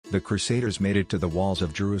The Crusaders made it to the walls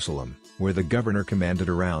of Jerusalem, where the governor commanded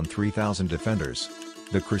around 3,000 defenders.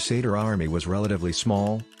 The Crusader army was relatively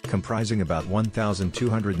small, comprising about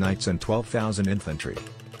 1,200 knights and 12,000 infantry.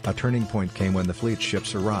 A turning point came when the fleet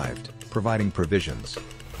ships arrived, providing provisions.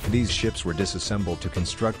 These ships were disassembled to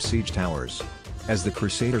construct siege towers. As the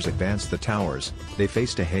Crusaders advanced the towers, they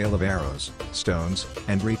faced a hail of arrows, stones,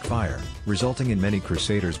 and Greek fire, resulting in many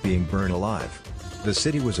Crusaders being burned alive. The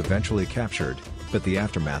city was eventually captured, but the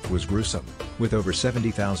aftermath was gruesome, with over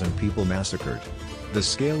 70,000 people massacred. The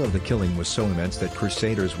scale of the killing was so immense that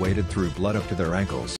Crusaders waded through blood up to their ankles.